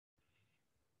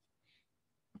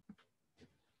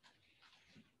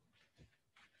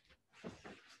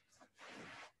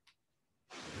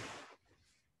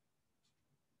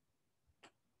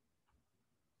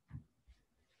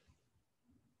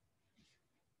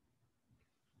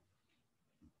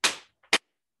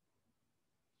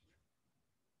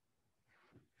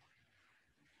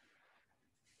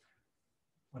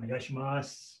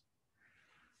Onegaishimasu.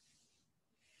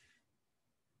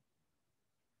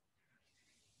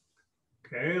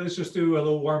 Okay, let's just do a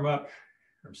little warm up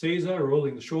from Seiza,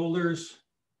 rolling the shoulders.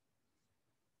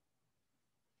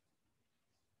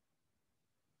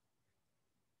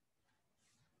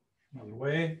 Another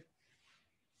way.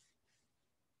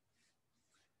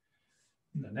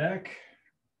 In the neck.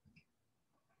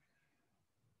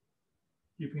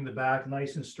 Keeping the back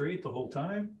nice and straight the whole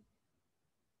time.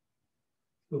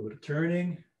 A little bit of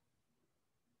turning.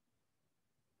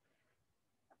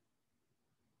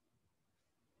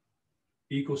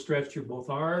 Equal stretch through both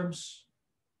arms.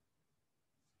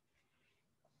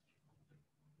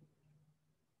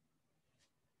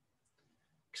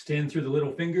 Extend through the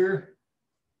little finger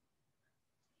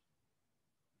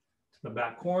to the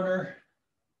back corner.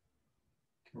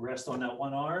 Rest on that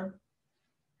one arm.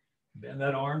 Bend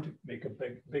that arm to make a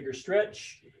bigger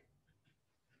stretch.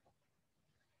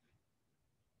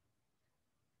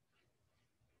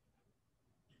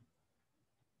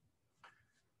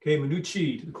 Okay,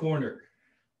 Manuchi to the corner.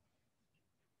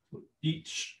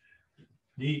 Ich,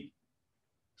 ni,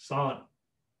 san,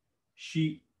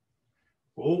 shi,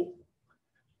 o,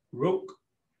 rok,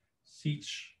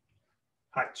 sich,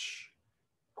 hach,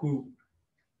 ku,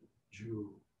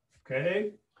 ju.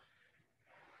 Okay.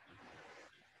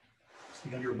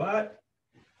 Stick on your butt.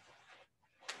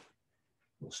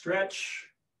 Little stretch.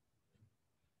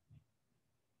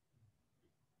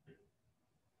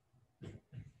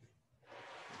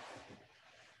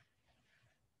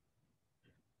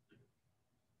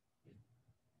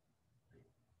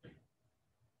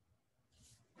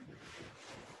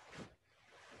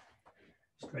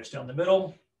 Stretch down the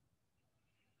middle.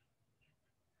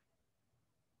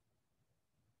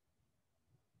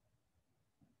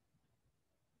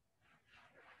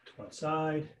 To one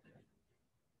side.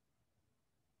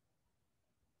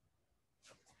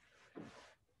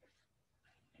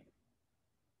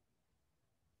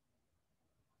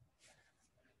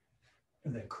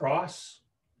 And then cross.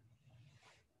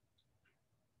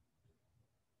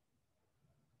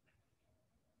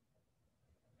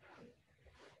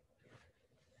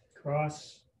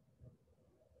 Cross.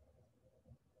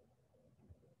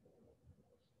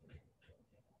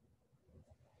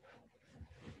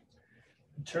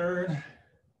 Turn.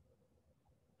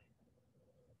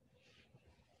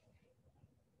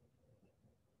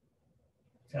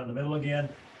 Down the middle again.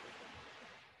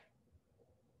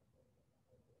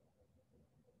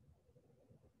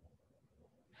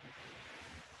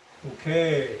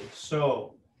 Okay,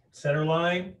 so center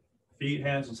line, feet,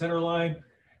 hands in center line.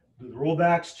 Do the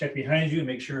rollbacks, check behind you,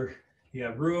 make sure you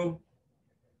have room.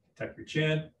 Tuck your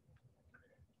chin.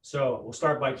 So we'll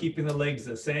start by keeping the legs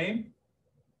the same.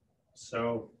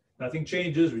 So nothing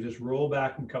changes, we just roll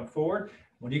back and come forward.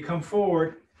 When you come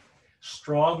forward,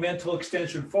 strong mental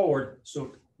extension forward, so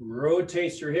it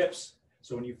rotates your hips.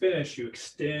 So when you finish, you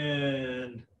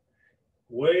extend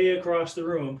way across the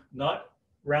room, not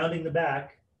rounding the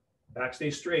back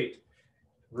stays straight,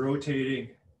 rotating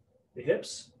the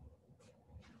hips.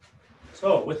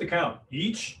 So with the count,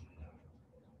 each,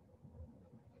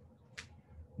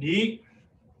 ni,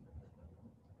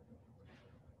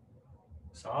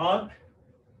 san,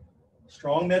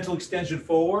 strong mental extension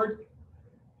forward,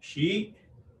 shi,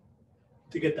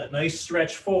 to get that nice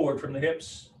stretch forward from the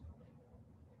hips.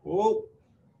 Whoa.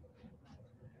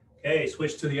 Okay,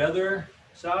 switch to the other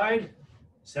side,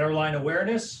 center line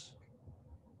awareness,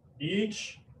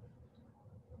 each,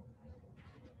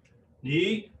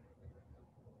 ni,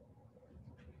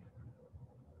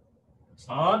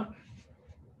 san,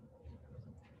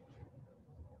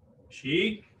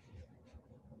 shi,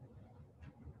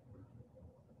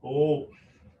 o.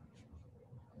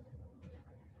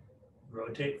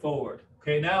 Rotate forward.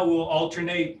 Okay, now we'll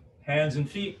alternate hands and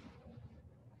feet.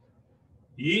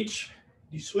 Each,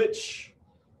 you switch,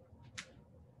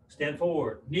 stand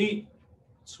forward, ni,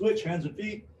 switch hands and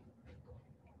feet,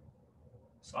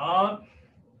 san,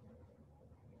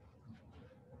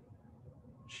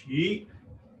 shi,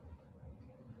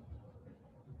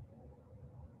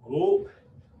 o,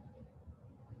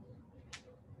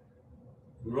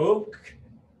 rok,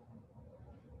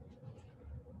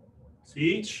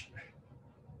 sich,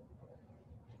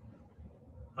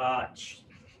 hach.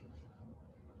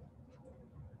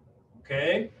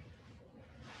 Okay.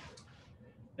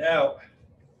 Now,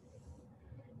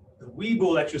 the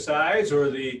Weeble exercise, or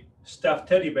the stuffed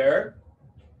teddy bear.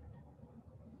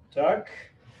 Tuck,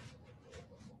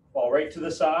 fall right to the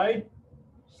side,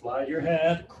 slide your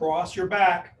hand, cross your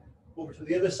back over to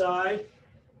the other side,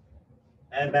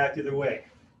 and back the other way.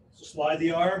 So slide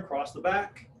the arm, cross the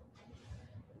back.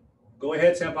 Go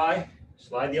ahead, senpai.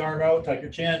 Slide the arm out, tuck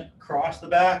your chin, cross the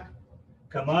back,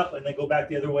 come up, and then go back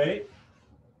the other way.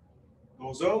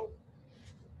 Bozo.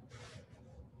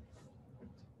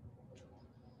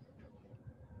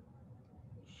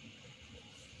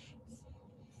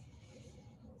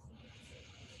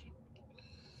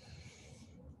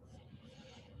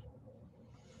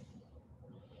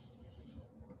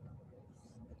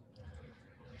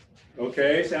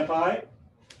 Okay, senpai.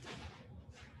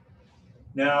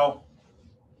 Now,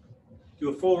 do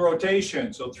a full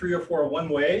rotation. So 3 or 4 one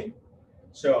way.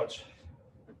 So it's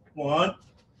 1,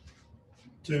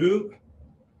 2,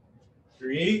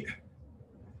 3,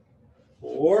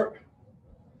 4,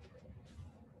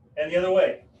 and the other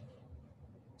way.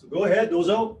 So go ahead,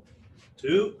 Dozo.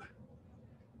 2,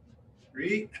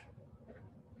 3,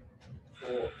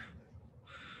 4.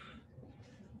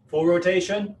 Full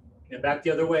rotation and back the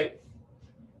other way.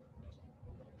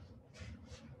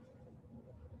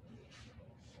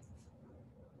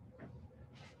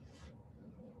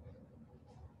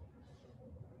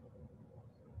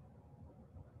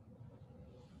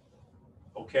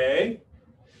 Okay,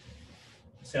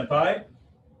 senpai,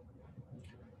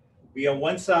 be on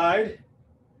one side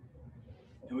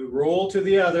and we roll to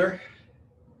the other.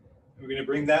 We're going to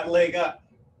bring that leg up.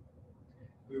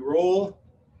 We roll,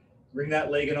 bring that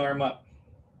leg and arm up.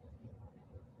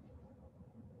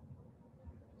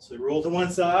 So roll to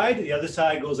one side, the other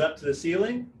side goes up to the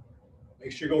ceiling.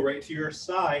 Make sure you go right to your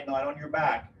side, not on your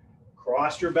back.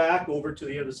 Cross your back over to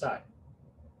the other side.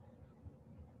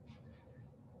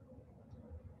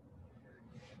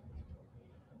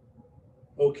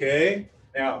 Okay,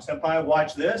 now senpai,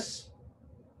 watch this.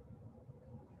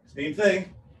 Same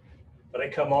thing, but I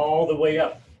come all the way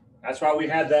up. That's why we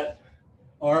had that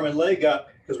arm and leg up,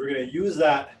 because we're going to use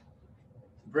that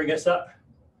to bring us up.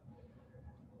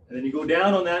 And then you go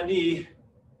down on that knee,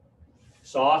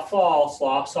 soft fall,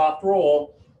 soft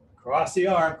roll, cross the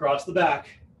arm, cross the back,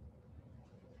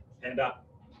 and up.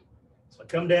 So I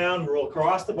come down, roll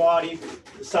across the body,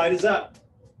 the side is up.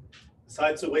 The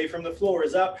side that's away from the floor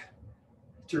is up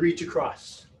to reach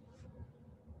across.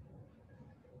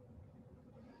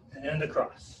 And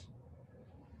across.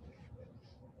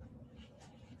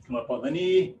 Come up on the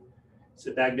knee,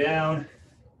 sit back down,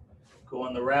 go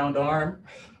on the round arm.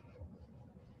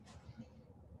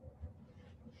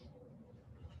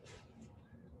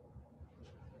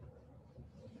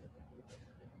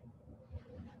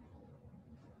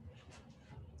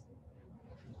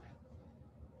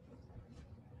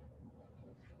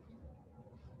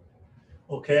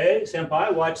 Okay,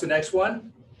 senpai, watch the next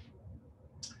one.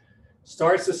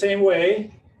 Starts the same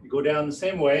way, you go down the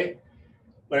same way,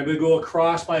 but I'm going to go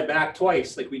across my back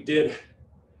twice like we did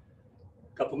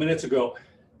a couple minutes ago.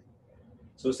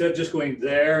 So instead of just going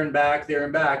there and back,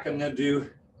 I'm going to do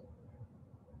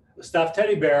the stuffed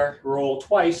teddy bear roll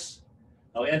twice.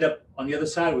 I'll end up on the other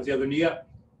side with the other knee up.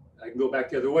 I can go back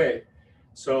the other way.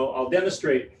 So I'll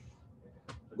demonstrate.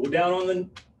 I'll go down on the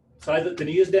side that the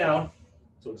knee is down.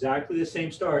 So exactly the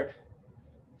same start.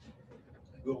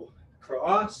 Go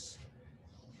across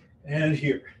and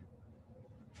here.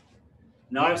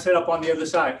 Now I'm set up on the other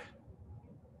side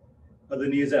of the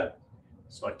knee is up.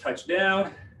 So I touch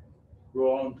down,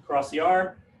 roll across the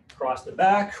arm, cross the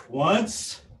back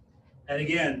once, and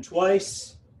again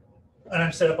twice, and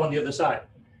I'm set up on the other side.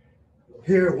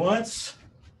 Here once,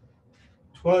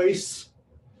 twice,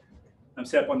 I'm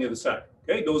set up on the other side.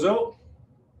 Okay, Dozo.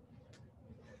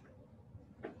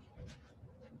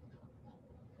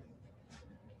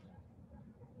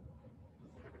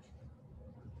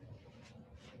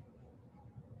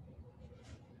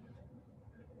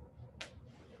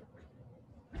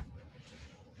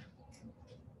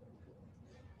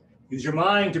 Use your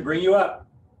mind to bring you up.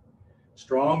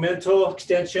 Strong mental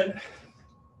extension.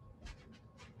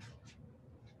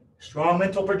 Strong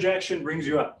mental projection brings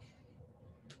you up.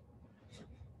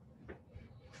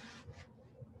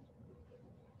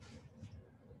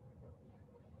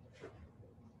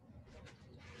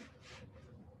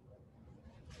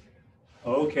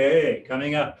 Okay,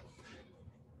 coming up.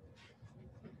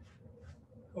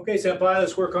 Okay, senpai,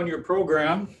 let's work on your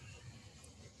program.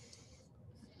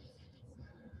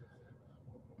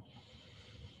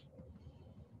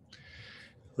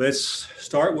 Let's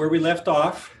start where we left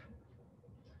off.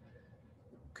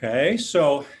 Okay,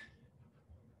 so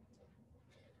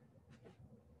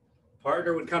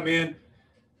partner would come in,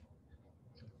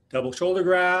 double shoulder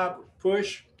grab,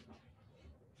 push.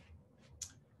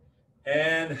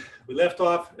 And we left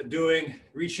off doing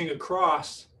reaching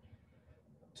across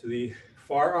to the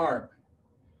far arm.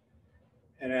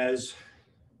 And as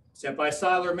Senpai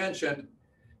Seiler mentioned,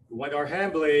 we want our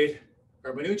hand blade,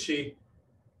 our Manucci,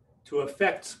 to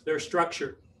affect their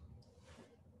structure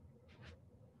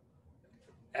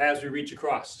as we reach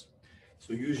across.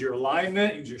 So use your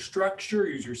alignment, use your structure,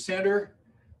 use your center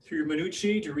through your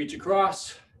Minucci to reach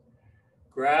across.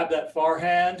 Grab that far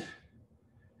hand.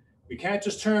 You can't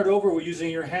just turn it over with using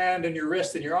your hand and your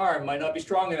wrist and your arm. Might not be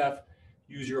strong enough.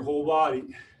 Use your whole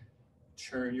body.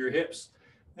 Turn your hips.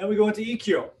 Then we go into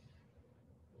Ikkyo.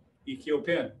 Ikkyo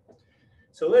pin.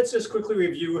 So let's just quickly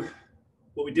review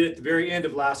what we did at the very end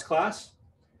of last class.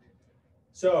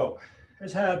 So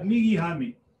let's have Migi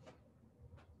Hanmi.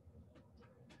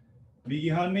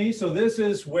 Migi Hanmi. So this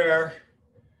is where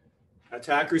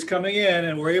attackers coming in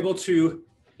and we're able to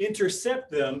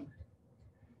intercept them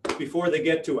before they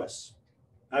get to us.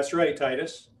 That's right,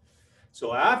 Titus.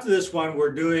 So after this one,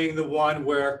 we're doing the one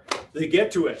where they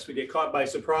get to us. We get caught by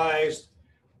surprise,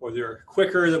 or they're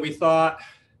quicker than we thought.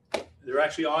 They're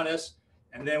actually on us.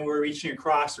 And then we're reaching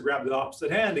across to grab the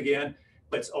opposite hand again,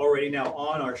 but it's already now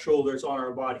on our shoulders, on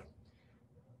our body.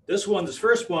 This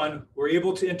first one, we're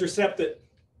able to intercept it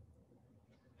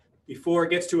before it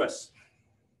gets to us.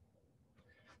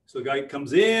 So the guy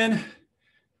comes in,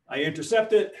 I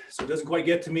intercept it, so it doesn't quite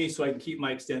get to me, so I can keep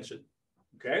my extension.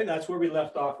 Okay, that's where we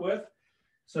left off with.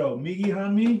 So Migi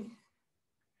Hanmi,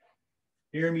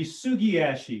 Irimi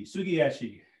Sugiashi,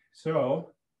 Sugiashi.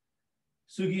 So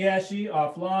Sugiashi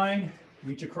offline,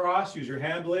 reach across, use your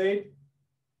hand blade.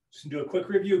 Just do a quick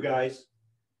review, guys.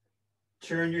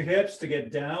 Turn your hips to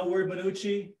get downward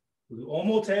Minucci. We'll do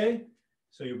omote.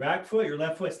 So your back foot, your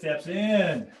left foot steps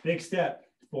in, big step,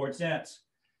 forward stance.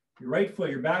 Your right foot,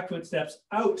 your back foot steps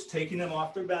out, taking them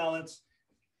off their balance,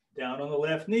 down on the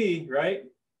left knee, right?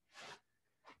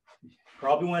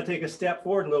 Probably want to take a step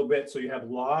forward a little bit so you have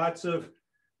lots of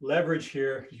leverage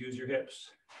here to use your hips.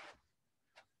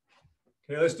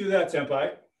 Okay, let's do that,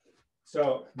 senpai.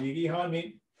 So, Migi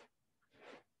Hanmi.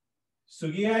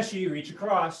 Sugiashi, reach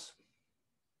across.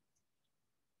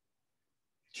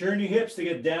 Turn your hips to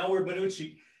get downward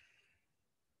Minucci.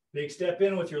 Big step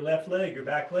in with your left leg, your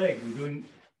back leg. We're doing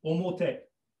omote.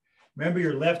 Remember,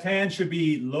 your left hand should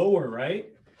be lower,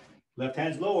 right? Left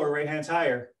hand's lower, right hand's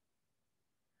higher.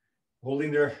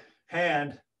 Holding their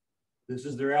hand, this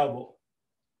is their elbow.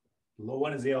 The low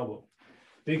one is the elbow.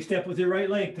 Big step with your right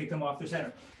leg, take them off the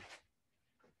center.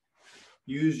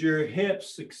 Use your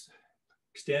hips,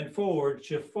 extend forward,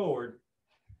 shift forward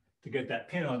to get that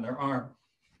pin on their arm.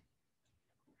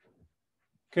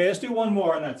 Okay, let's do one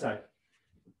more on that side.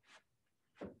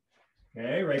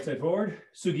 Okay, right side forward.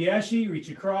 Sugiashi, reach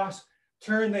across.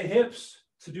 Turn the hips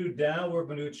to do downward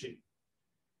Minucci.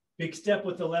 Big step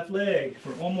with the left leg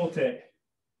for omote.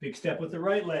 Big step with the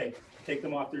right leg. Take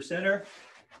them off their center.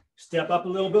 Step up a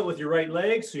little bit with your right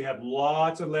leg so you have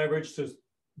lots of leverage to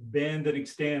bend and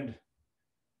extend.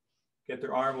 Get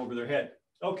their arm over their head.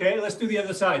 Okay, let's do the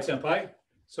other side, senpai.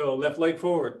 So left leg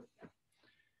forward.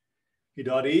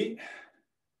 Hidari.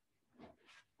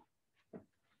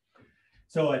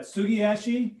 So at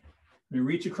Sugiashi, we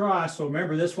reach across. So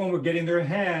remember, this one, we're getting their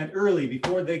hand early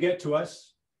before they get to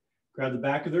us. Grab the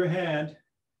back of their hand.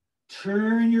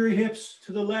 Turn your hips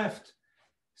to the left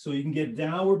so you can get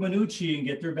downward Minucci and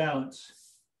get their balance.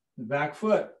 The back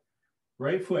foot,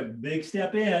 right foot, big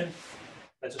step in.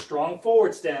 That's a strong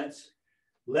forward stance.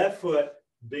 Left foot,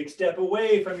 big step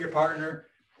away from your partner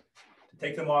to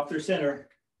take them off their center.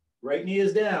 Right knee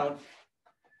is down.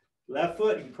 Left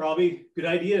foot, you can probably, good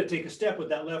idea to take a step with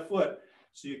that left foot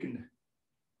so you can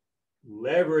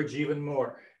leverage even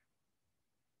more.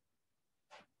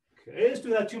 Okay, let's do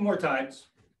that 2 more times.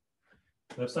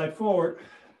 Left side forward.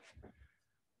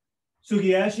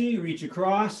 Sugiashi, reach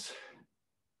across.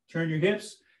 Turn your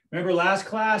hips. Remember last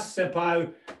class,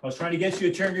 senpai, I was trying to get you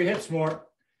to turn your hips more.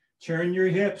 Turn your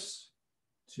hips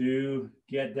to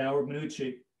get downward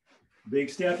Minucci. Big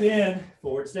step in,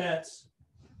 forward stance.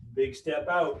 Big step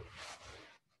out.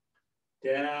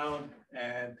 Down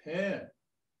and pin.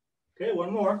 Okay,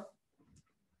 one more.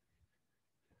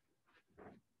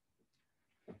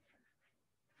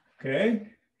 Okay,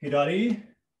 Hidari.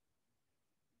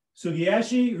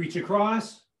 Sugiashi, reach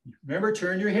across. Remember,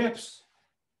 turn your hips.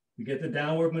 You get the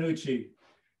downward Minucci.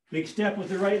 Big step with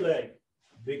the right leg.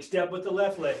 Big step with the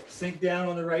left leg. Sink down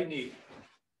on the right knee.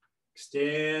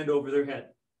 Extend over their head.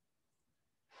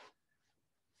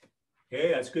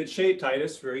 Okay, that's good shape,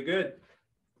 Titus. Very good.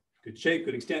 Good shape,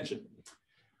 good extension.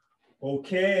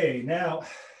 Okay, now,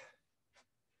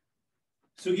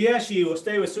 Sugiashi, we'll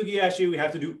stay with Sugiashi. We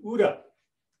have to do Uda.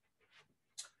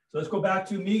 So let's go back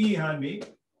to Migi Hanmi.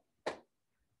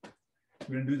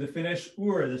 We're going to do the finish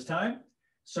Ura this time.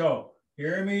 So,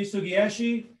 Irimi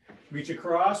Sugiashi, reach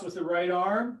across with the right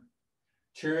arm.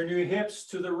 Turn your hips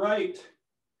to the right.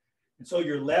 And so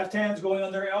your left hand's going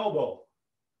on their elbow.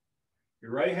 Your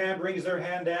right hand brings their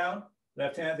hand down,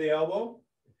 left hand at the elbow.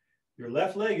 Your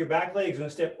left leg, your back leg is going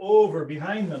to step over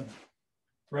behind them.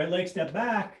 Right leg step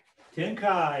back,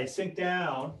 tenkai, sink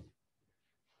down.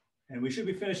 And we should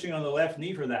be finishing on the left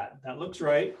knee for that. That looks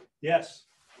right. Yes.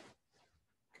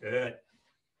 Good.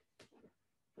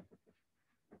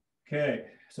 Okay,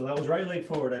 so that was right leg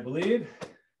forward, I believe.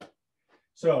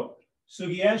 So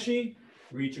Sugiyashi,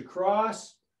 reach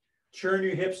across, turn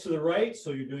your hips to the right.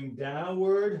 So you're doing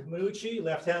downward manuchi.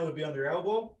 Left hand would be on their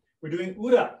elbow. We're doing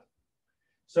Ura.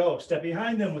 So step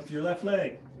behind them with your left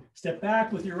leg. Step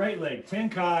back with your right leg.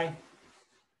 Tenkai,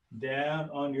 down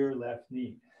on your left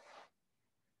knee.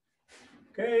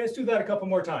 Okay, let's do that a couple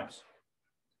more times.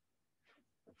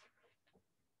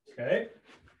 Okay.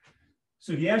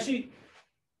 Sugiyashi.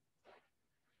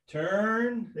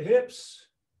 Turn the hips.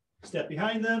 Step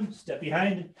behind them. Step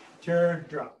behind. Turn,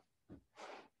 drop.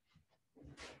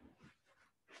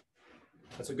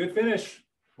 That's a good finish.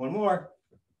 One more.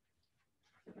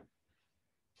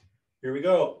 Here we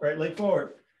go. Right leg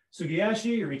forward.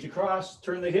 Sugiyashi, reach across,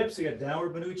 turn the hips, you get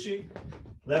downward manuchi.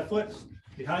 Left foot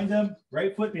behind them,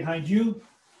 right foot behind you.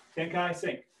 Tenkai,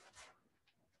 sink.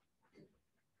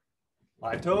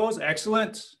 5 toes,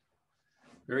 excellent.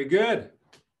 Very good.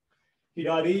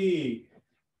 Hidari.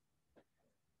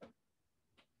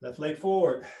 Left leg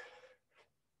forward.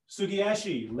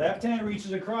 Sugiyashi, left hand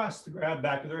reaches across to grab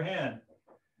back of their hand.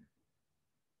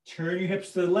 Turn your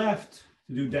hips to the left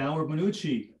to do downward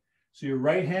manuchi. So your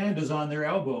right hand is on their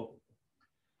elbow.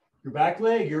 Your back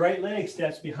leg, your right leg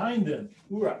steps behind them.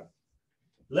 Ura.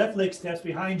 Left leg steps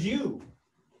behind you.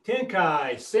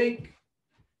 Tenkai, sink.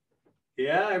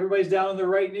 Yeah, everybody's down on the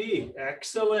right knee.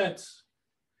 Excellent.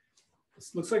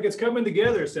 This looks like it's coming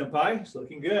together, senpai. It's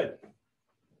looking good.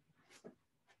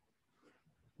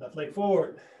 Left leg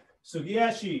forward.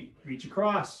 Sugiyashi, reach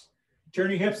across. Turn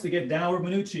your hips to get downward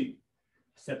manuchi.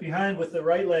 Step behind with the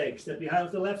right leg. Step behind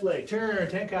with the left leg. Turn,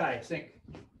 tenkai, sink.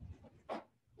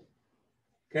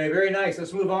 Okay, very nice.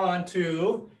 Let's move on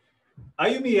to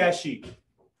Ayumiyashi.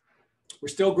 We're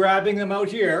still grabbing them out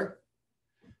here,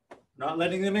 not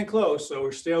letting them in close, so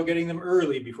we're still getting them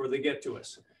early before they get to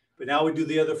us. But now we do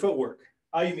the other footwork.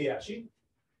 Ayumiyashi.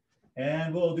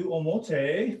 And we'll do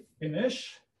omote,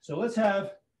 finish. So let's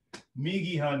have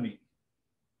Migi Hanmi.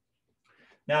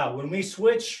 Now, when we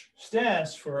switch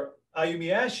stance for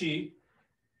Ayumiyashi,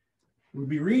 we'll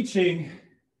be reaching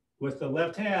with the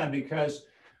left hand because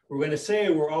we're going to say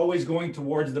we're always going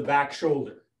towards the back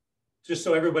shoulder, just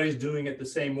so everybody's doing it the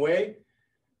same way.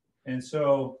 And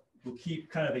so we'll keep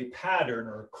kind of a pattern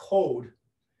or a code.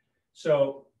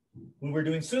 So when we're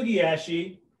doing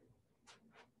Sugiyashi,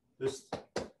 this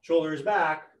shoulder is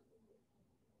back,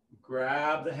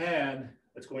 grab the hand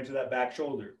that's going to that back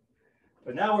shoulder.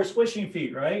 But now we're switching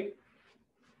feet, right?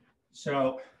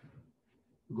 So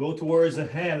go towards the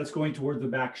hand that's going toward the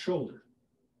back shoulder.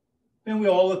 And we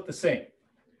all look the same.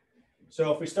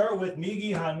 So if we start with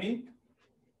Migi Hanmi,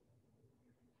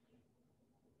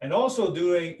 and also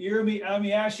doing Irumi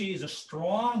Amiyashi is a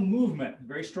strong movement,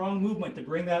 very strong movement to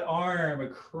bring that arm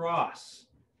across.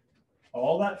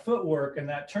 All that footwork and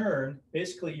that turn,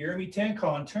 basically Irumi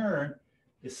Tenkon turn,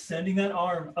 is sending that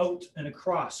arm out and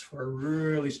across for a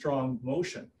really strong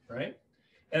motion, right?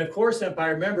 And of course,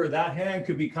 senpai, remember that hand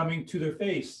could be coming to their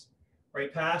face,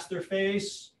 right past their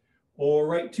face, or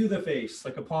right to the face,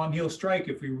 like a palm heel strike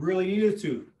if we really needed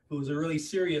to. If it was a really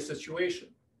serious situation.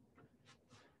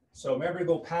 So remember to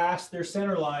go past their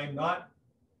center line, not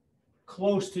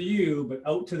close to you, but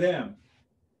out to them.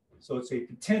 So it's a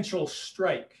potential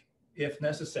strike if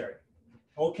necessary.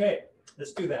 Okay,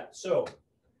 let's do that. So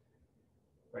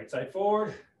right side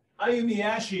forward,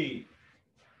 Ayumiyashi.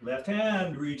 Left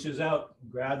hand reaches out,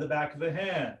 grab the back of the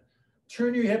hand.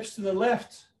 Turn your hips to the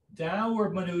left,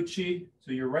 downward manuchi.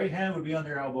 So your right hand would be on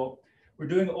their elbow. We're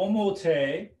doing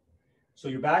omote. So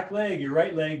your back leg, your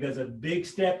right leg does a big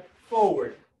step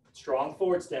forward, strong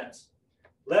forward stance.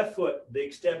 Left foot,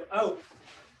 big step out.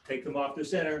 Take them off the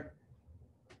center.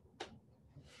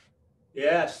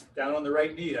 Yes, down on the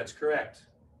right knee, that's correct.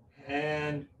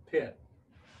 And pin.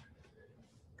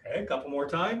 Okay, a couple more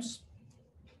times.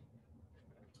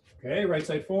 Okay, right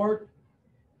side forward.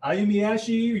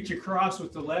 Ayumiyashi, reach across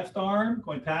with the left arm,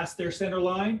 going past their center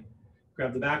line.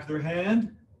 Grab the back of their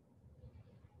hand.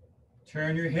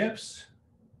 Turn your hips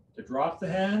to drop the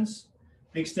hands.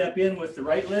 Big step in with the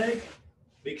right leg.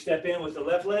 Big step in with the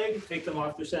left leg. Take them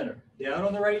off their center. Down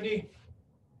on the right knee.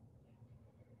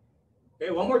 Okay,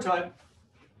 one more time.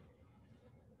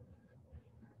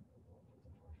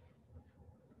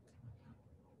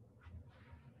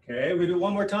 Okay, we do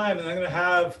one more time, and I'm going to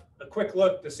have a quick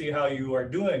look to see how you are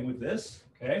doing with this.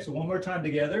 Okay, so one more time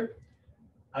together.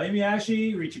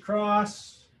 Ayumiyashi, reach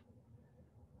across,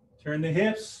 turn the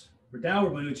hips for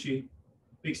downward manuchi.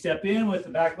 Big step in with the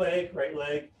back leg, right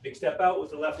leg. Big step out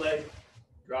with the left leg.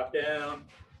 Drop down.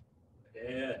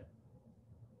 Yeah.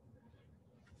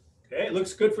 Okay, it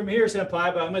looks good from here, senpai,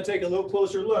 but I'm going to take a little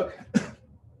closer look.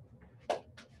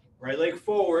 Right leg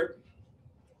forward.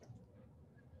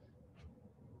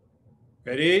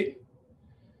 Ready?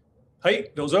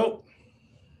 Height, dozo.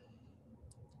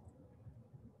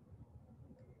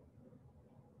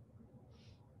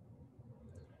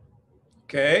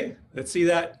 Okay, let's see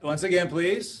that once again,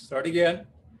 please. Start again.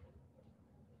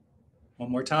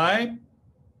 One more time.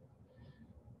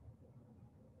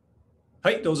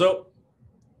 Height, dozo.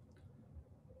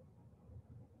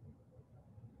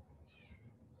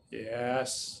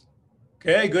 Yes.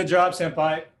 Okay, good job,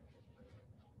 senpai.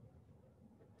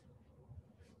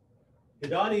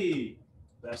 Hidani,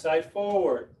 left side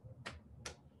forward.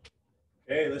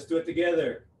 Okay, let's do it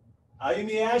together.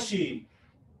 Ayumiyashi.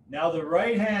 Now the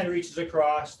right hand reaches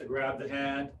across to grab the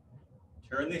hand.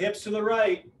 Turn the hips to the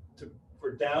right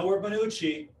for downward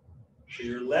manuchi. So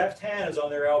your left hand is on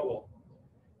their elbow.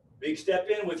 Big step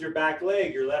in with your back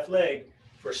leg, your left leg,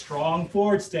 for strong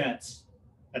forward stance.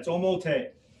 That's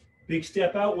omote. Big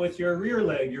step out with your rear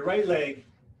leg, your right leg,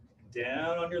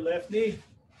 down on your left knee.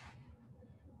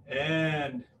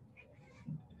 And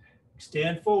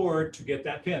stand forward to get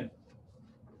that pin.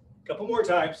 A couple more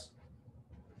times.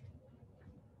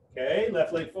 Okay,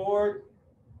 left leg forward.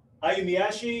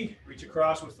 Ayumiyashi, reach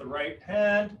across with the right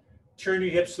hand. Turn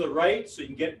your hips to the right so you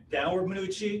can get downward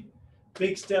manuchi.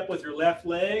 Big step with your left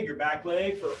leg, your back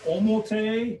leg for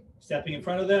omote, stepping in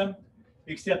front of them.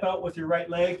 Big step out with your right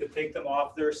leg to take them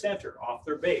off their center, off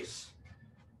their base.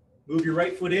 Move your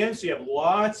right foot in so you have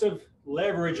lots of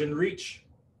leverage and reach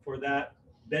for that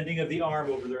bending of the arm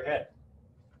over their head.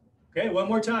 Okay, one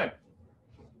more time.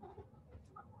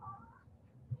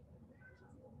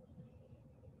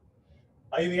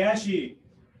 Ayumiyashi,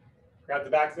 grab the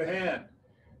back of the hand.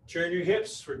 Turn your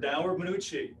hips for downward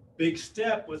manuchi. Big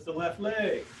step with the left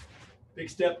leg. Big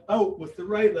step out with the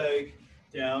right leg,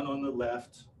 down on the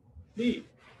left knee.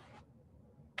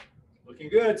 Looking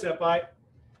good, senpai.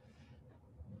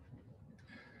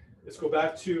 Let's go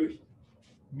back to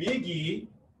Migi,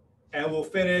 and we'll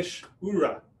finish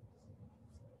Ura.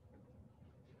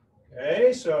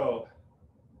 Okay, so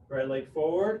right leg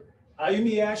forward.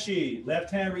 Ayumiyashi,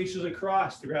 left hand reaches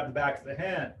across to grab the back of the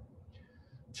hand.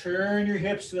 Turn your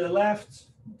hips to the left,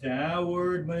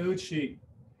 downward manuchi.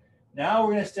 Now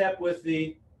we're going to step with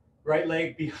the right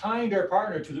leg behind our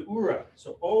partner to the Ura,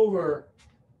 so over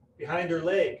behind her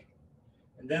leg.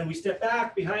 And then we step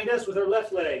back behind us with our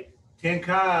left leg.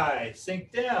 Tenkai,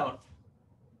 sink down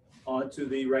onto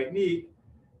the right knee.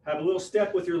 Have a little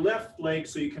step with your left leg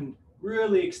so you can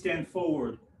really extend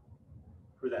forward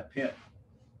for that pin.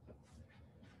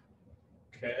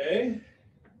 Okay.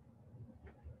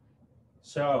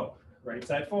 So, right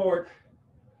side forward.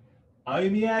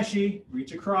 Ayumiyashi,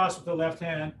 reach across with the left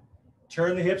hand.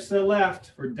 Turn the hips to the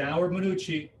left for downward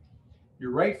manuchi.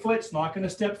 Your right foot's not going to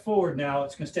step forward now.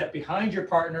 It's going to step behind your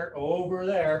partner over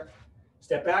there.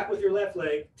 Step back with your left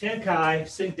leg. Tenkai,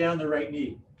 sink down the right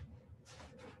knee.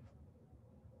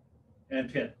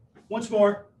 And pin. Once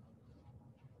more.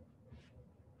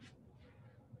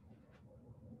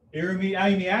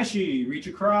 Ayumiyashi, reach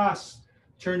across.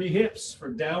 Turn the hips for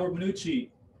downward manuchi.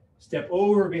 Step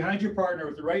over behind your partner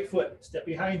with the right foot. Step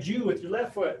behind you with your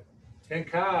left foot.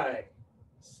 Tenkai.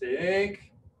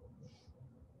 Sink.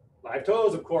 5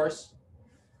 toes, of course.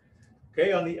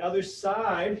 Okay, on the other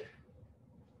side,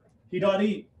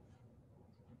 Hidani.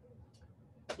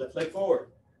 Left leg forward.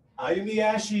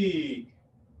 Ayumiyashi.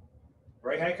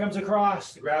 Right hand comes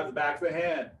across to grab the back of the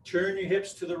hand. Turn your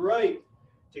hips to the right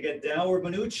to get downward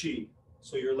manuchi.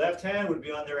 So your left hand would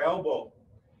be on their elbow.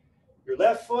 Your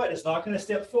left foot is not going to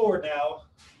step forward now.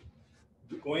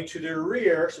 We're going to the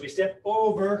rear. So we step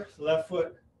over the left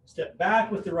foot, step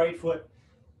back with the right foot.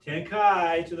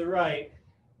 Tenkai to the right.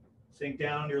 Sink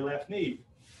down your left knee.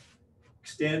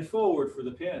 Extend forward for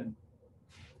the pin.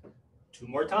 2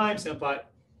 more times, senpai.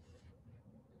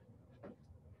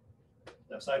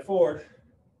 Left side forward.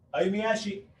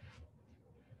 Ayumiyashi.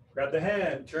 Grab the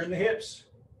hand, turn the hips.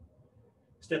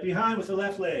 Step behind with the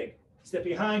left leg. Step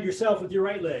behind yourself with your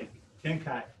right leg.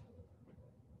 Tenkai.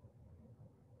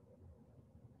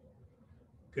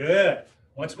 Good.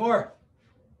 Once more.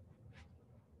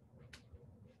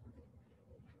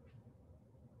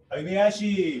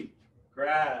 Ayumiyashi.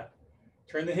 Grab.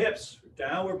 Turn the hips.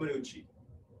 Downward manuchi.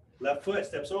 Left foot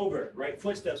steps over. Right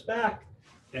foot steps back.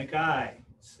 Tenkai,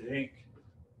 sink.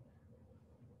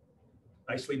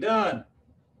 Nicely done.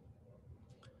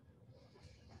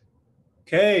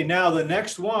 Okay, now the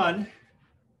next one,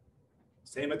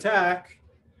 same attack,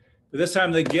 but this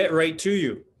time they get right to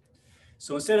you.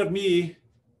 So instead of me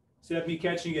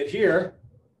catching it here,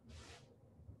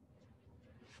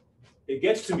 it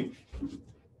gets to me.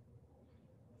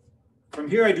 From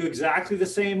here, I do exactly the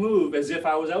same move as if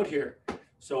I was out here.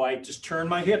 So I just turn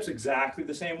my hips exactly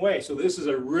the same way. So this is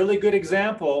a really good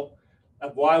example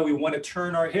of why we want to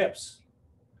turn our hips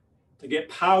to get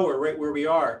power right where we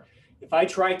are. If I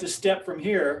try to step from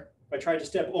here, if I try to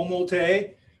step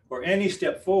omote or any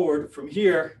step forward from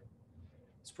here,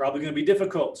 it's probably going to be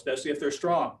difficult, especially if they're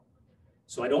strong.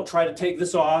 So I don't try to take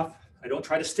this off. I don't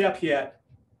try to step yet,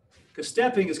 because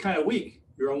stepping is kind of weak.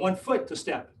 You're on one foot to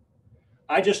step.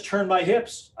 I just turn my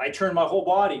hips. I turn my whole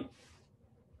body.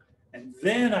 And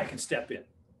then I can step in.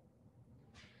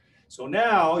 So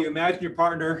now you imagine your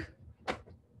partner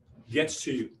gets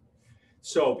to you.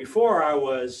 So before I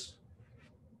was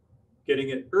getting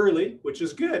it early, which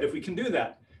is good if we can do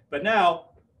that. But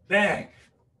now, bang,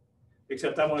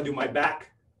 except I want to do my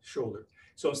back shoulder.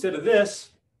 So instead of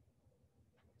this,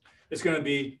 it's going to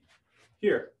be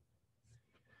here.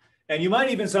 And you might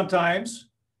even sometimes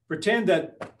pretend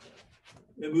that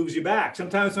it moves you back.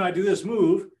 Sometimes when I do this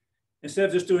move, instead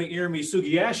of just doing irimi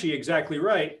sugiyashi exactly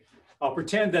right, I'll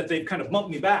pretend that they've kind of bumped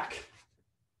me back.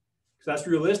 Because that's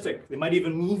realistic. They might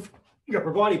even move your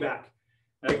upper body back.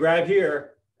 And I grab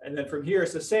here, and then from here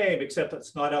it's the same, except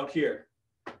it's not out here.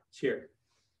 It's here.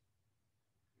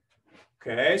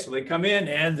 Okay, so they come in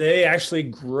and they actually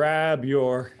grab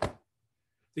your,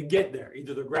 to get there.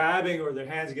 Either they're grabbing or their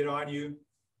hands get on you.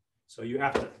 So you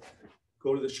have to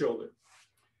go to the shoulder.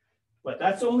 But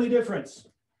that's the only difference.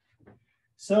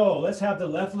 So let's have the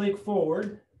left leg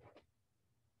forward,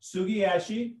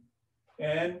 sugiyashi,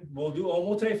 and we'll do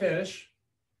omote finish.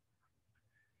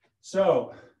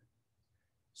 So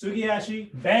sugiyashi,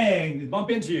 bang,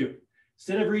 bump into you.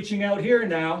 Instead of reaching out here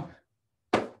now,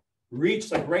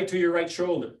 reach like right to your right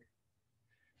shoulder.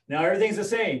 Now everything's the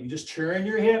same. You just turn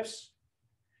your hips,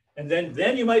 and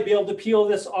then you might be able to peel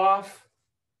this off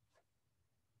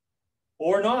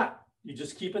or not. You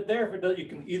just keep it there. If it does, you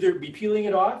can either be peeling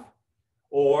it off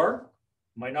or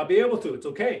might not be able to. It's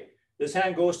okay. This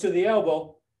hand goes to the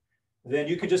elbow. Then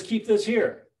you can just keep this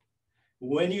here.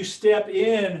 When you step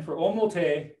in for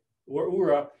omote or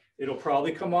ura, it'll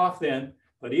probably come off then.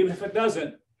 But even if it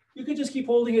doesn't, you can just keep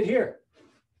holding it here.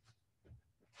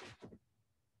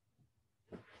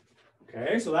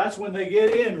 Okay, so that's when they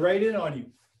get in, right in on you.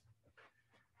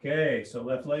 Okay, so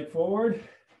left leg forward,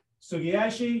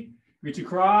 sugiyashi, reach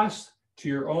across to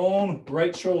your own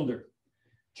right shoulder.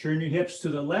 Turn your hips to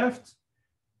the left,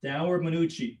 downward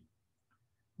manuchi.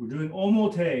 We're doing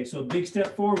omote, so big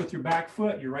step forward with your back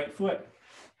foot, your right foot.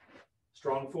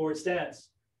 Strong forward stance.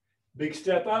 Big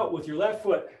step out with your left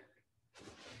foot.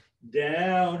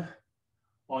 Down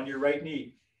on your right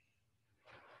knee.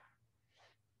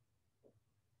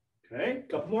 Okay,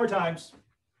 a couple more times.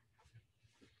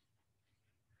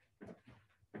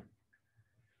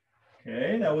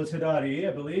 Okay, that was Hidari,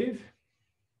 I believe.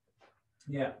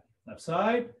 Yeah, left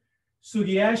side.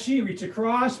 Sugiyashi, reach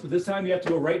across, but this time you have to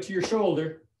go right to your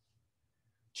shoulder.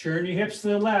 Turn your hips to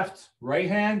the left. Right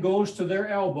hand goes to their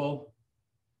elbow.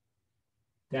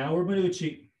 Downward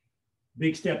manuchi.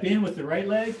 Big step in with the right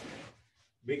leg.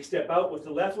 Big step out with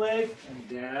the left leg. And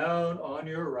down on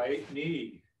your right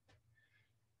knee.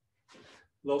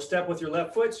 Low step with your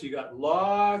left foot, so you got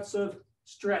lots of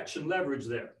stretch and leverage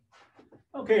there.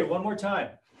 Okay, one more time.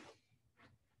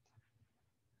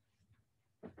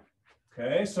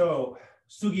 Okay, so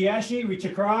sugiyashi, reach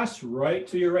across, right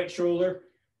to your right shoulder.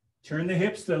 Turn the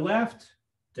hips to the left,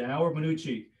 downward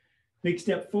manuchi. Big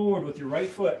step forward with your right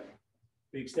foot.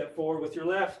 Big step forward with your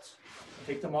left.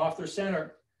 Take them off their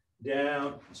center,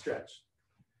 down, and stretch.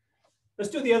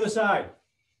 Let's do the other side.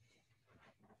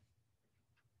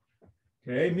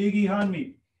 Okay, migi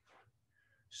hanmi.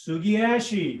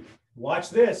 Sugiyashi. Watch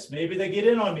this. Maybe they get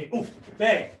in on me. Oof,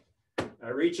 bang. I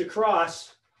reach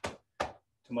across to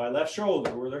my left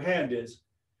shoulder where their hand is.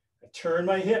 I turn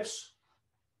my hips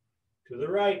to the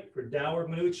right for downward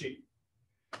manuchi.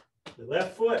 The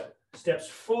left foot steps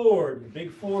forward,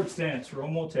 big forward stance for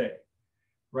omote.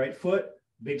 Right foot,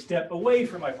 big step away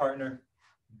from my partner,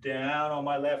 down on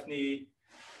my left knee.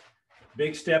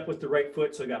 Big step with the right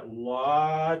foot, so I got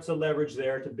lots of leverage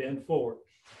there to bend forward.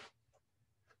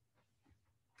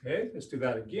 Okay, let's do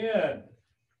that again.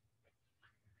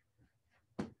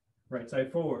 Right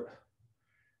side forward.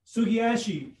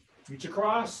 Sugiyashi, reach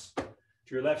across to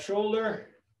your left shoulder.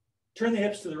 Turn the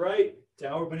hips to the right,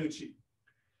 downward manuchi.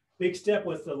 Big step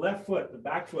with the left foot, the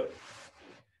back foot.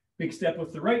 Big step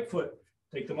with the right foot.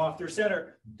 Take them off their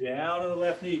center. Down on the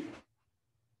left knee.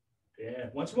 And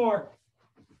once more.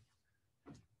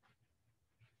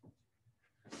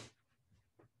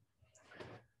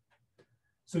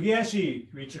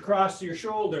 Sugiyashi, reach across to your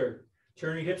shoulder.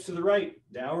 Turn your hips to the right.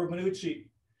 Downward Manuchi.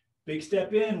 Big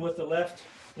step in with the left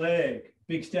leg.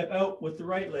 Big step out with the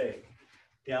right leg.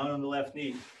 Down on the left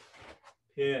knee.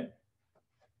 Pin.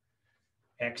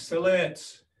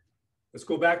 Excellent. Let's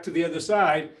go back to the other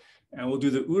side and we'll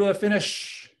do the Ura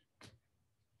finish.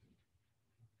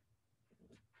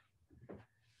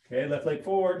 Okay, left leg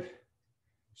forward.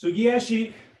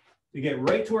 Sugiyashi, to get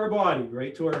right to our body,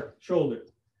 right to our shoulder.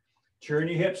 Turn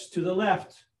your hips to the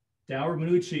left, downward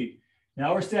Manuchi.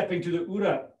 Now we're stepping to the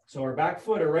Ura. So our back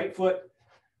foot, our right foot,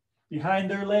 behind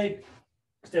their leg.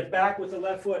 Step back with the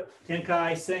left foot,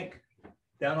 Tenkai sink,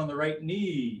 down on the right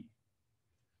knee.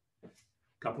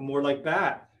 Couple more like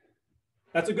that.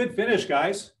 That's a good finish,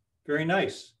 guys. Very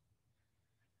nice.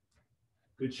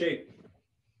 Good shape.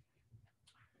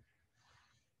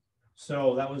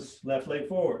 So that was left leg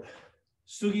forward.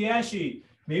 Sugiyashi,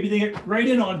 maybe they get right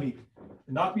in on me.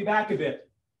 Knock me back a bit.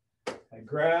 I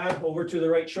grab over to the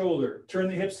right shoulder. Turn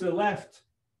the hips to the left.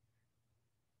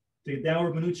 Take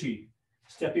downward Manuchi.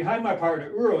 Step behind my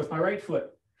partner, Ura, with my right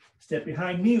foot. Step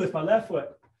behind me with my left foot.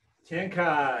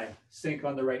 Tenkai, sink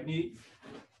on the right knee.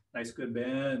 Nice good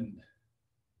bend.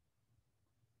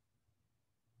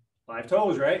 5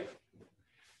 toes, right?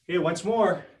 Okay, once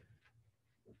more.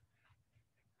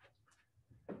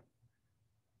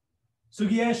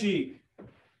 Sugiyashi,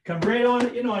 come right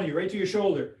on in on you, right to your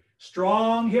shoulder.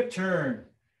 Strong hip turn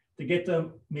to get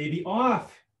them maybe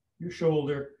off your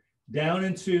shoulder, down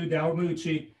into downward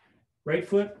Manuchi. Right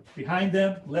foot behind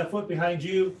them, left foot behind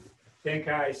you.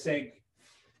 Tenkai sink.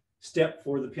 Step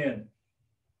for the pin.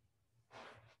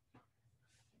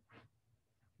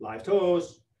 Live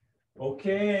toes.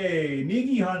 Okay,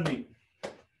 Migi Hanmi.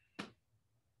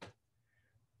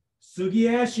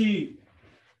 Sugiyashi.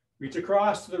 Reach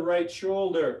across to the right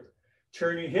shoulder.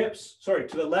 Turn your hips, to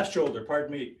the left shoulder,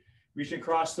 pardon me. Reaching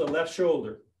across to the left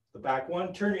shoulder. The back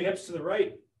one, turn your hips to the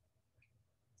right.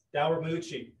 Downward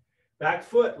Manuchi. Back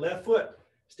foot, left foot.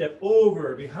 Step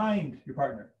over behind your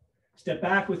partner. Step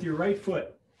back with your right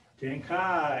foot.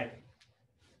 Tenkai.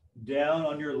 Down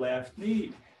on your left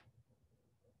knee.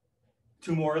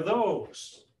 2 more of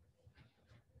those.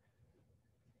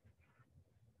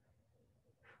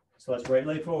 So that's right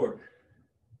leg forward.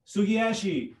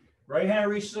 Sugiyashi. Right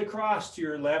hand reaches across to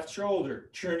your left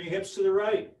shoulder. Turn your hips to the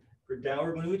right for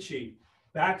downward Manuchi.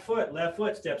 Back foot, left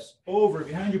foot steps over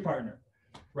behind your partner.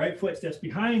 Right foot steps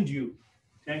behind you.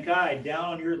 Tenkai, down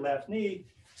on your left knee.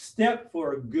 Step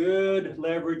for a good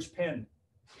leverage pin.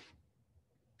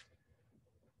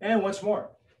 And once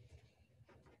more.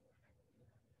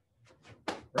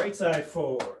 Right side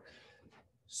forward.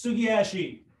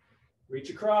 Sugiyashi. Reach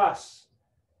across.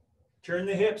 Turn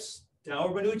the hips.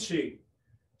 Downward Manuchi.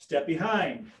 Step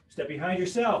behind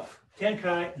yourself.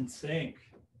 Tenkai and sink.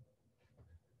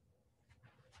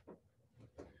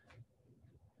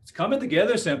 It's coming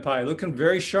together, Senpai. Looking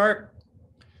very sharp.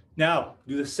 Now,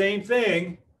 do the same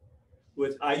thing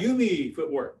with Ayumi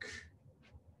footwork.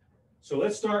 So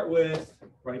let's start with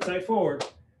right side forward.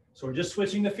 So we're just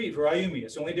switching the feet for Ayumi.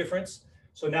 It's the only difference.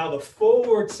 So now the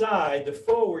forward side, the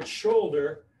forward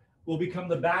shoulder will become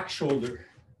the back shoulder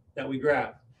that we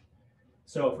grab.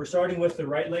 So if we're starting with the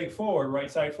right leg forward, right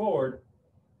side forward,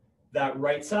 that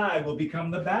right side will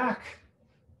become the back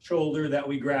shoulder that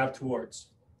we grab towards.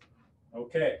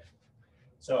 Okay,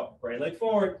 so right leg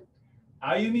forward,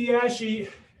 Ayumi Yashi,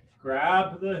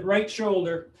 grab the right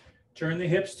shoulder, turn the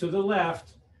hips to the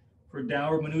left for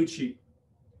downward Manuchi.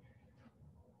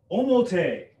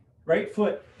 Omote, right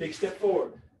foot, big step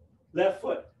forward, left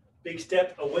foot, big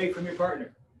step away from your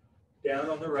partner, down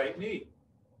on the right knee.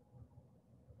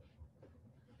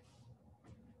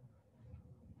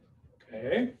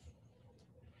 Okay.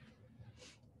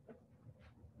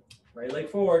 Right leg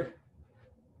forward.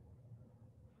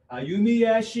 Ayumi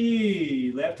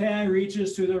Yashi. Left hand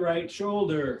reaches to the right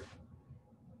shoulder.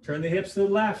 Turn the hips to the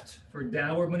left for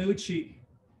downward Manuchi.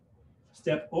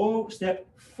 Step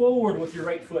forward with your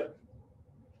right foot.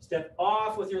 Step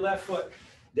off with your left foot.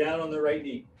 Down on the right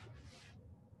knee.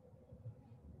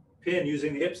 Pin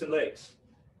using the hips and legs.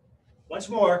 Once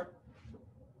more.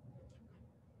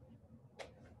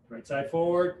 Right side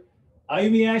forward.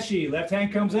 Ayumi Yashi. Left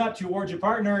hand comes up towards your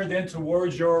partner, then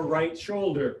towards your right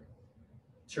shoulder.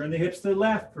 Turn the hips to the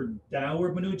left for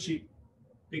downward Manuchi.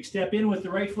 Big step in with the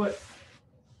right foot.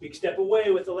 Big step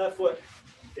away with the left foot.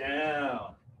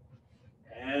 Down.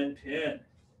 And pin.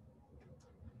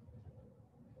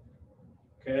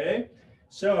 Okay,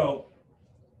 so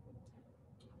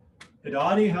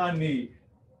Hidani Hanmi.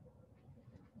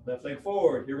 Left leg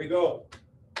forward. Here we go.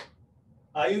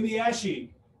 Ayumiyashi.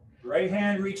 Right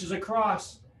hand reaches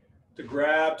across to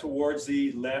grab towards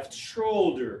the left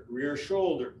shoulder, rear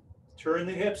shoulder. Turn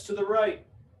the hips to the right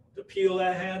to peel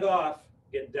that hand off.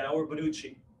 Get downward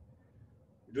Manuchi.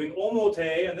 We're doing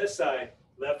omote on this side.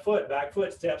 Left foot, back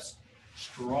foot steps.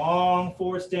 Strong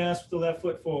forward stance with the left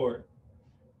foot forward.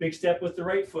 Big step with the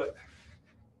right foot.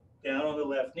 Down on the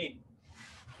left knee.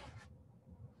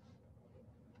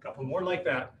 A couple more like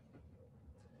that.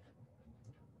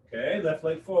 Okay, left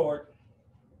leg forward.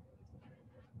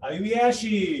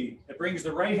 Ayumiyashi. It brings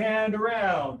the right hand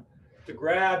around to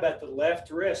grab at the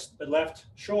left wrist, the left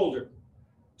shoulder.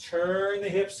 Turn the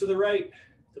hips to the right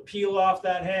to peel off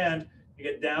that hand and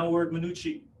get downward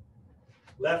Manuchi.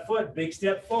 Left foot, big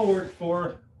step forward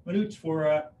for Manuchi,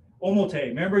 for omote.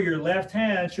 Remember, your left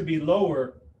hand should be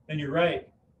lower than your right.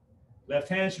 Left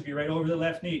hand should be right over the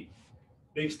left knee.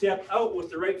 Big step out with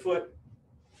the right foot,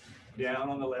 down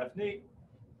on the left knee.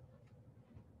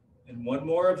 And one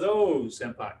more of those,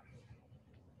 senpai.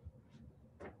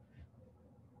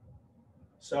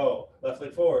 So, left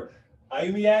leg forward.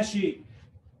 Ayumiyashi.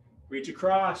 Reach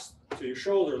across to your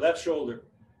shoulder, left shoulder.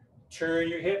 Turn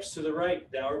your hips to the right,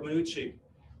 downward Manuchi.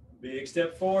 Big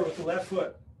step forward with the left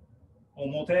foot.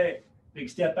 Omote. Big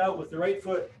step out with the right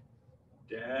foot.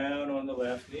 Down on the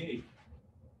left knee.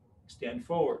 Extend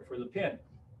forward for the pin.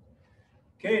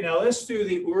 Okay, now let's do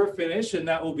the ura finish, and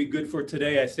that will be good for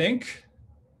today, I think.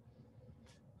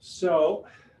 So,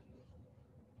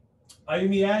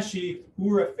 Ayumiyashi,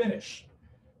 ura finish.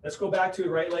 Let's go back to the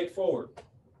right leg forward.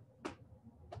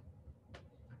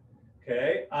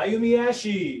 Okay,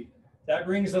 Ayumiyashi. That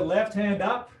brings the left hand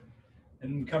up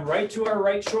and come right to our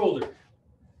right shoulder.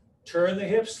 Turn the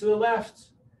hips to the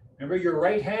left. Remember, your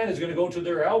right hand is going to go to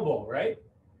their elbow, right?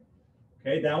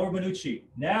 Okay, downward Manuchi.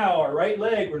 Now, our right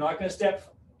leg, we're not going to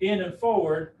step in and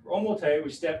forward. Omote,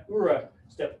 we step ura.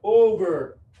 Step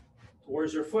over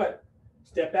towards your foot.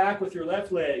 Step back with your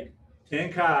left leg.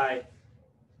 Tenkai.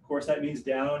 Of course, that means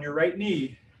down on your right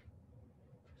knee.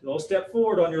 So step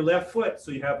forward on your left foot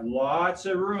so you have lots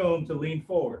of room to lean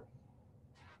forward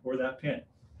for that pin.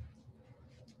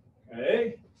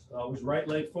 Okay, so always right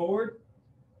leg forward.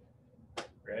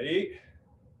 Ready?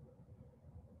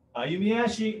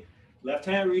 Ayumiyashi. Left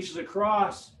hand reaches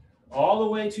across all the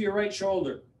way to your right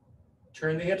shoulder.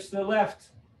 Turn the hips to the left.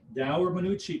 Downward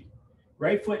Manuchi.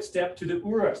 Right foot step to the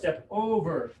ura, step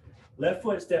over. Left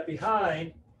foot step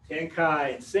behind.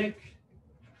 Tenkai and sink.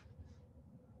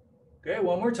 Okay,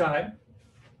 one more time.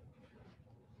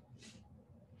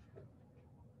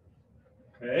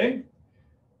 Okay,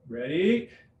 ready?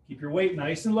 Keep your weight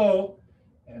nice and low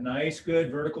and nice,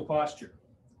 good vertical posture.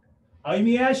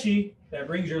 Ayumiyashi, that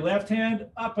brings your left hand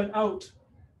up and out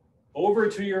over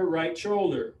to your right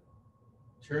shoulder.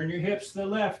 Turn your hips to the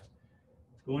left.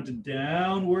 Go into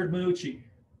downward Manuchi.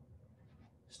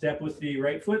 Step with the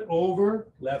right foot over,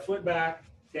 left foot back,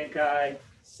 Tenkai,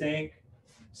 sink,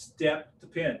 step to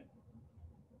pin.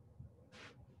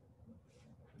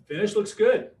 Finish looks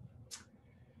good.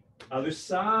 Other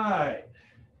side.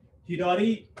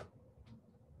 Hidari.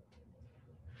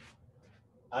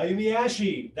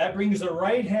 Ayumiyashi. That brings the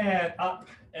right hand up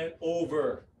and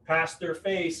over, past their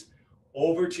face,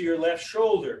 over to your left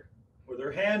shoulder, where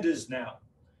their hand is now.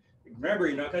 Remember,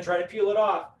 you're not going to try to peel it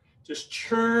off. Just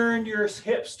turn your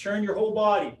hips, turn your whole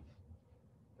body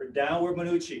for downward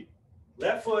Manuchi.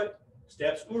 Left foot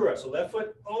steps ura. So left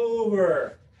foot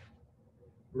over.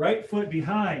 Right foot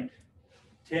behind.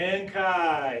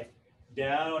 Tenkai.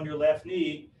 Down on your left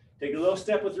knee. Take a little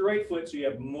step with your right foot so you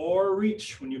have more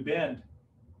reach when you bend.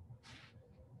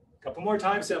 A couple more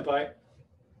times, senpai.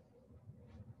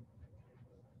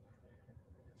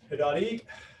 Hidari.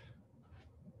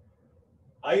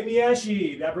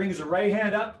 Ayumiyashi. That brings the right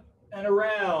hand up and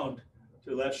around to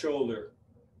the left shoulder.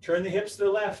 Turn the hips to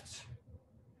the left.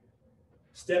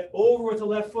 Step over with the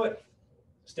left foot.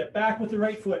 Step back with the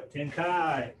right foot.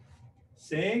 Tenkai.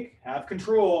 Sink. Have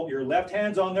control. Your left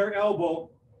hand's on their elbow.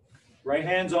 Right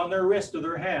hand's on their wrist of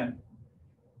their hand.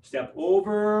 Step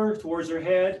over towards their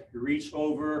head. Reach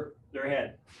over their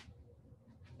head.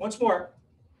 Once more.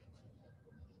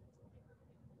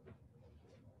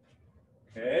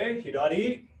 Okay.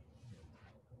 Hidari.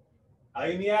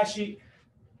 Ayumiyashi.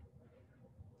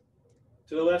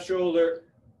 To the left shoulder.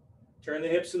 Turn the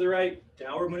hips to the right.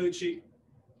 Downward Manuchi.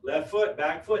 Left foot,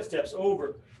 back foot steps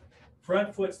over.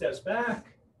 Front foot steps back.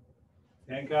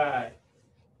 Tenkai.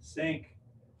 Sink.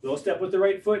 Little step with the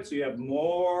right foot so you have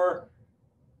more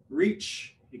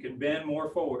reach. You can bend more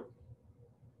forward.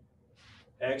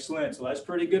 Excellent. So that's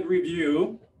pretty good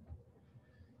review.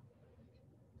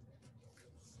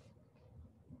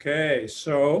 Okay,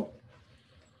 so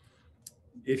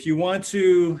if you want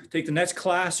to take the next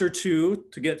class or two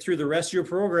to get through the rest of your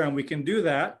program, we can do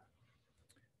that.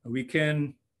 We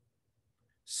can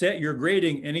set your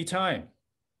grading anytime.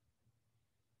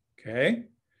 Okay,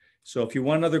 so if you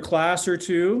want another class or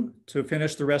two to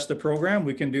finish the rest of the program,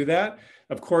 we can do that.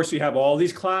 Of course, you have all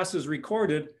these classes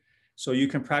recorded, so you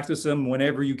can practice them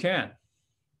whenever you can.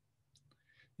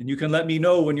 And you can let me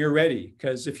know when you're ready,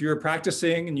 because if you're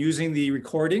practicing and using the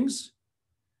recordings,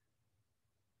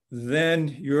 then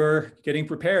you're getting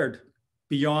prepared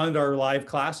beyond our live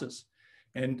classes.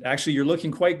 And actually, you're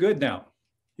looking quite good now.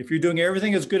 If you're doing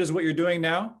everything as good as what you're doing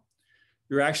now,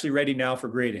 you're actually ready now for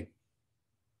grading.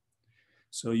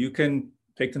 So you can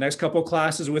take the next couple of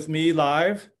classes with me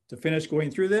live to finish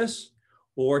going through this.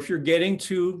 Or if you're getting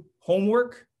to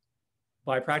homework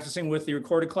by practicing with the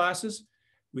recorded classes,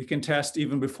 we can test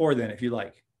even before then if you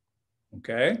like.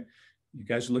 Okay, you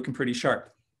guys are looking pretty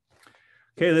sharp.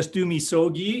 Okay, let's do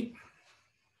misogi.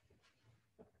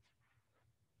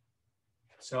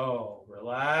 So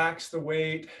relax the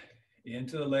weight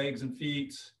into the legs and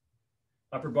feet.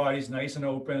 Upper body's nice and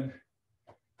open.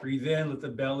 Breathe in, let the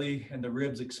belly and the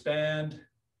ribs expand.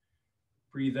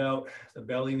 Breathe out, the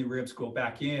belly and the ribs go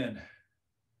back in.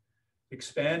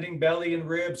 Expanding belly and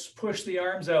ribs, push the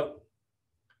arms out.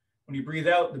 When you breathe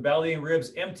out, the belly and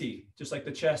ribs empty, just like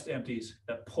the chest empties.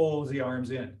 That pulls the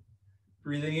arms in.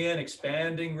 Breathing in,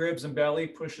 expanding ribs and belly,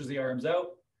 pushes the arms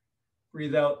out.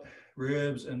 Breathe out,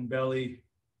 ribs and belly,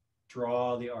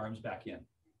 draw the arms back in.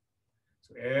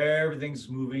 So everything's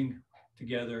moving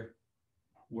together,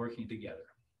 working together.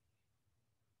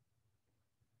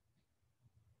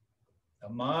 The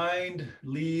mind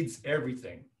leads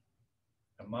everything.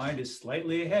 The mind is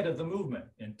slightly ahead of the movement.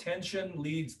 Intention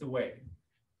leads the way.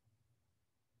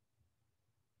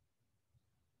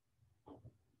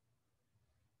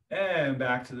 And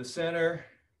back to the center,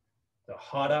 the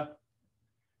hara.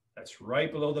 That's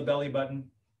right below the belly button,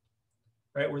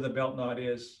 right where the belt knot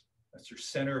is. That's your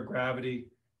center of gravity.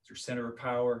 It's your center of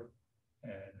power.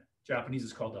 And Japanese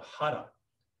is called the hara,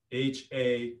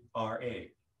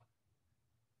 H-A-R-A.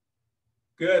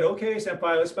 Good, okay,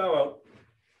 senpai, let's bow out.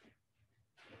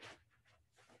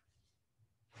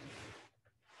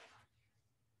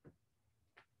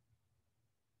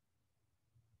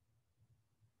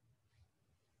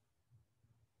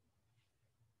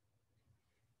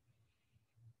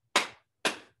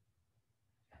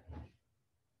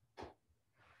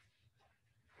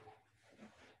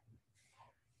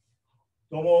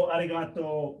 Domo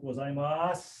arigatou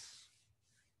gozaimasu.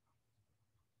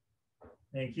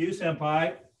 Thank you,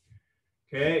 senpai.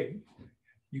 Okay,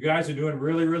 you guys are doing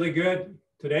really, really good.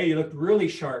 Today you looked really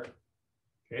sharp.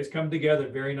 Okay, it's come together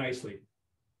very nicely.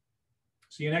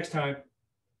 See you next time.